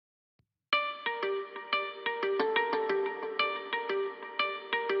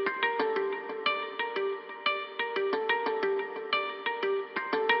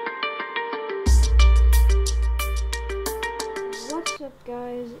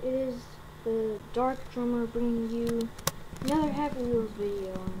guys, it is the Dark Drummer bringing you another Happy Wheels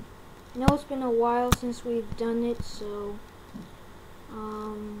video. I know it's been a while since we've done it, so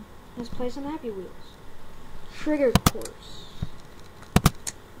let's play some Happy Wheels. Trigger course.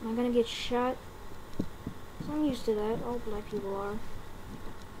 Am I gonna get shot? So I'm used to that. All black people are.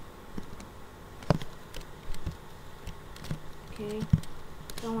 Okay.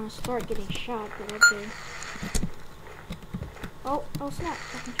 Don't want to start getting shot, but okay. Oh snap.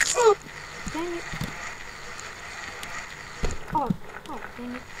 Dang it. Oh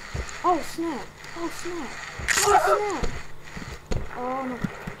dang it. Oh snap. Oh snap. Oh snap. Oh my gosh.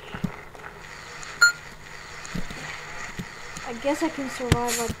 I guess I can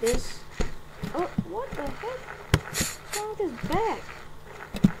survive like this. Oh, what the heck? What's wrong with his back?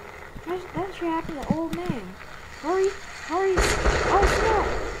 That should happen to old man. Hurry. Hurry. Oh snap.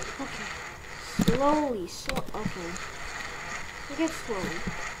 Okay. Slowly. Okay. It gets slowly.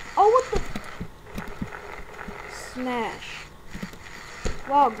 Oh, what the? Smash.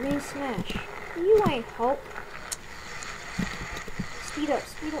 Wow, green smash. You ain't Hulk. Speed up,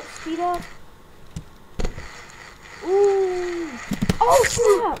 speed up, speed up. Ooh. Oh,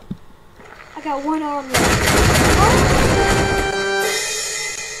 snap. I got one arm left. Oh.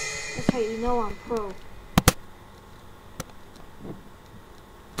 That's how you know I'm pro.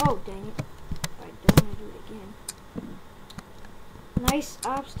 Oh, dang it. I don't want to do it again. Nice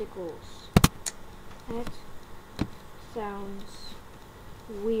obstacles. That sounds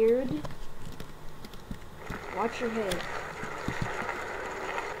weird. Watch your head.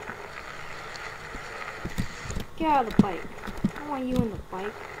 Get out of the bike. I want you in the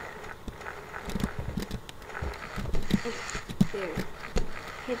bike. There.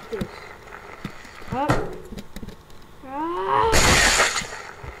 Hit this. Up. Ah!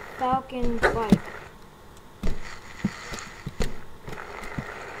 Falcon bike.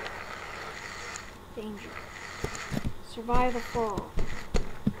 Danger. Survive the fall.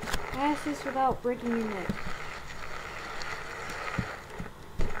 Pass this without breaking your neck.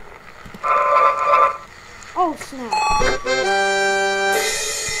 Oh snap.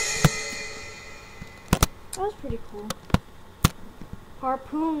 That was pretty cool.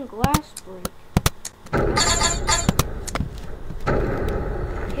 Harpoon glass break.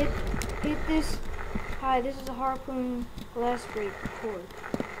 Hit this. Hi, this is a harpoon glass break cord.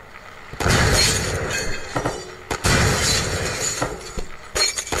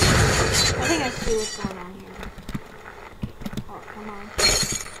 I think I see what's going on here. Okay. Oh, come on.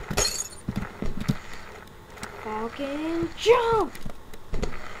 Falcon jump!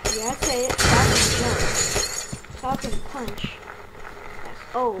 Yeah, that's it. Falcon jump. Falcon punch.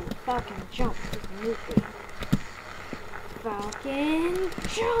 Falcon jump is the new thing. Falcon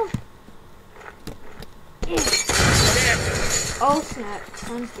jump! Yeah. Oh snap,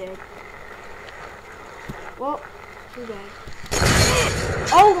 son's dead. Well, too bad.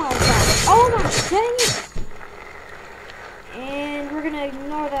 Oh my god! Oh my dang it! And we're gonna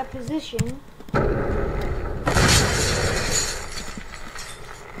ignore that position.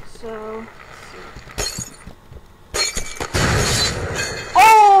 So, let's see.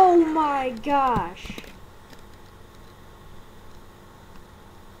 Oh my gosh!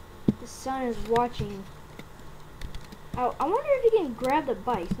 The sun is watching. I wonder if you can grab the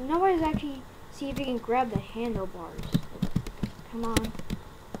bikes. Nobody's actually see if you can grab the handlebars. Come on.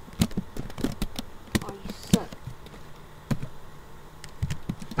 Oh, you suck.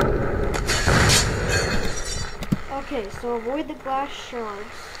 Okay, so avoid the glass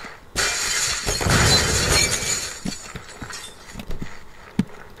shards.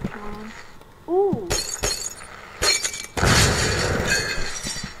 Come on. Ooh.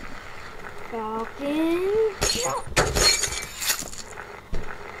 Falcon jump.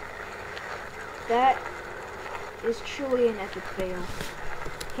 That is truly an epic fail.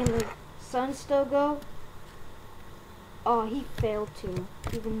 Can the sun still go? Oh, he failed too.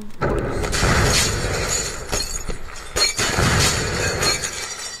 Even worse.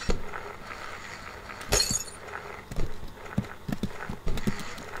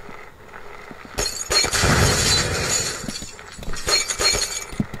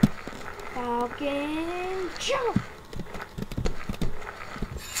 Falcon jump!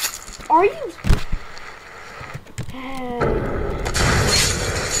 Are you?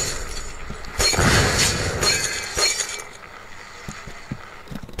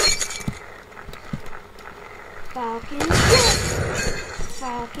 Falcon jump!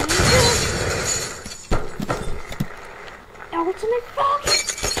 Falcon jump! Ultimate Falcon!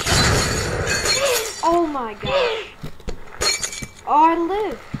 Oh my gosh! Oh, I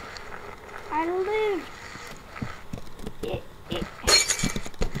lived! I lived!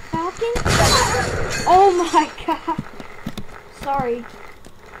 Oh my god! Sorry.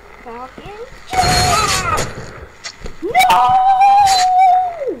 Falcon. No!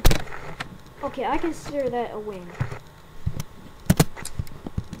 Okay, I consider that a win.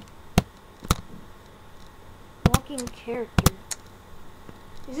 Walking character.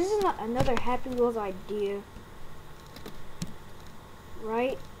 Is this another Happy Wheels idea?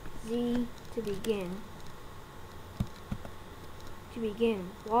 Right Z to begin. To begin,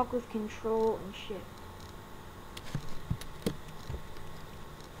 walk with control and shift.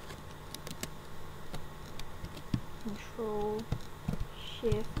 Control,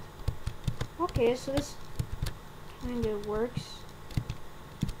 shift. Okay, so this kind of works.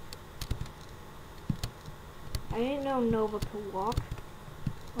 I didn't know Nova could walk.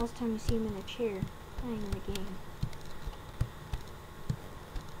 Last time you see him in a chair, playing in the game.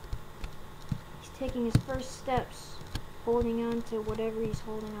 He's taking his first steps, holding on to whatever he's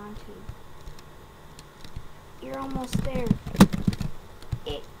holding on to. You're almost there.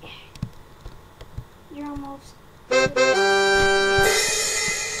 You're almost.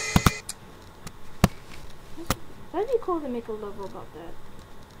 That'd be cool to make a level about that.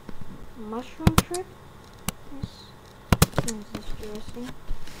 Mushroom trip? This seems interesting.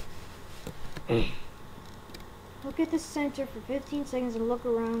 Look at the center for 15 seconds and look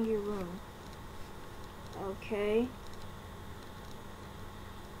around your room. Okay.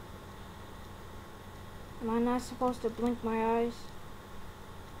 Am I not supposed to blink my eyes?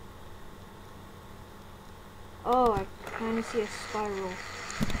 Oh, I kind of see a spiral.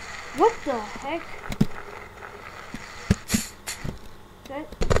 What the heck?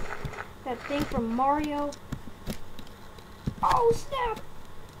 That thing from Mario? Oh, snap!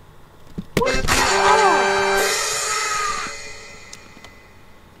 What? Oh!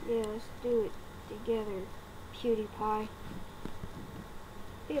 Yeah, let's do it together, PewDiePie.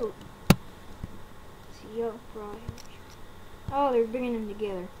 Ew. See, yo, bro. Oh, they're bringing them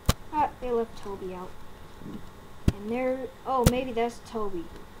together. Ah, they left Toby out. And they're... Oh, maybe that's Toby.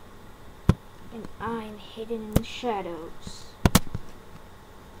 And I'm hidden in the shadows.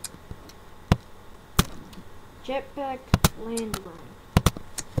 Jetpack land run.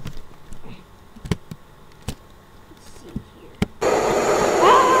 Let's see here.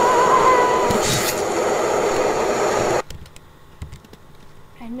 Ah!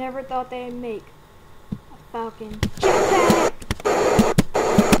 I never thought they'd make a Falcon jetpack.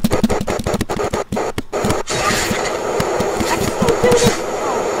 I can still do this.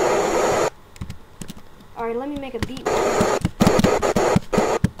 Oh. Alright, let me make a beat.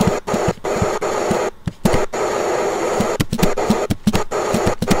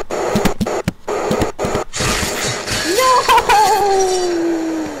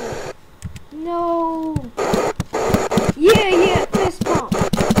 No! Yeah, fist pump!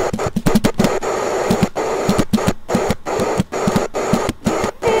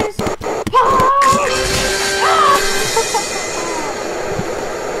 Fist pump! Ah!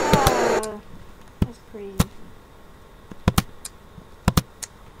 That's crazy.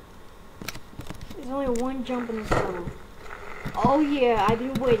 There's only one jump in this level. Oh yeah, I've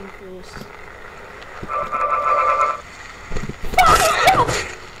been waiting for this.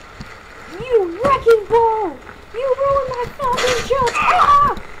 You wrecking ball! You ruined my Falcon jump!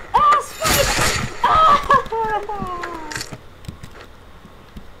 Ah! Ah, Spike! Ah!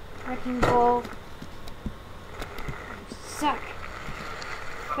 Wrecking ball. You suck.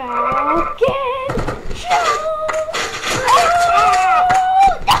 Falcon jump!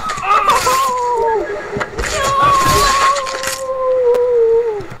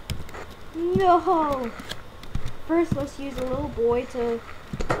 No! No! First, let's use a little boy to...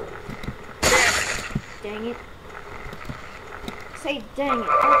 Dang it. Say dang it.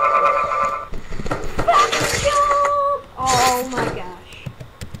 Oh my gosh.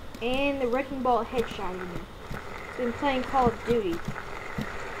 And the wrecking ball headshotted me. It's been playing Call of Duty. And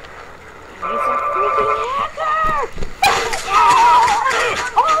it's a freaking hacker!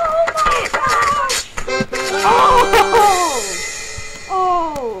 Oh my gosh! Oh!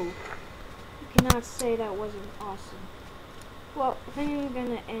 Oh! You cannot say that wasn't awesome. Well, I think I'm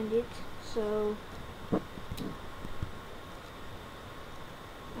gonna end it, so...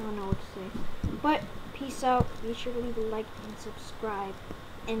 I don't know what to say. But, peace out. Be sure to leave a like and subscribe.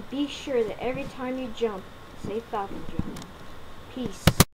 And be sure that every time you jump, say Falcon jump. Peace.